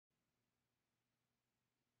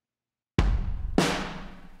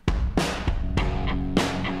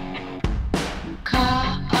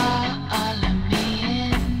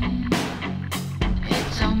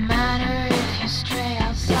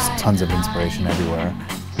tons of inspiration everywhere.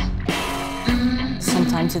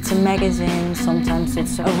 Sometimes it's a magazine, sometimes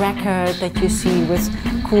it's a record that you see with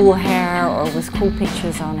cool hair or with cool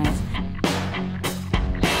pictures on it.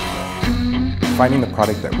 Finding the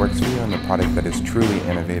product that works for you and the product that is truly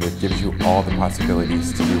innovative gives you all the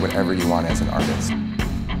possibilities to do whatever you want as an artist.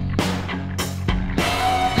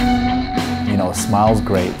 You know, a smile's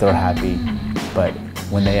great, they're happy, but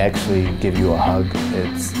when they actually give you a hug,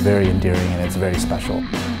 it's very endearing and it's very special.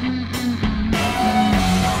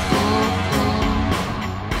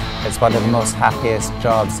 It's one of the most happiest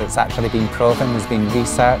jobs. It's actually been proven, there's been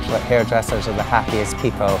research that hairdressers are the happiest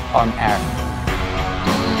people on earth.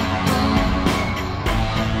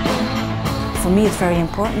 For me, it's very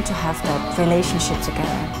important to have that relationship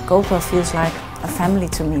together. Goldwell feels like a family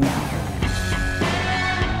to me now.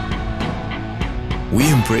 We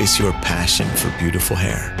embrace your passion for beautiful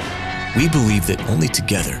hair. We believe that only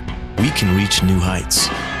together we can reach new heights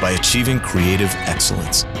by achieving creative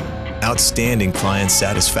excellence, outstanding client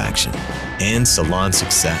satisfaction, and salon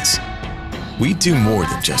success. We do more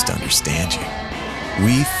than just understand you.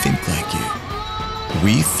 We think like you.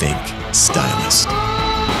 We think stylist.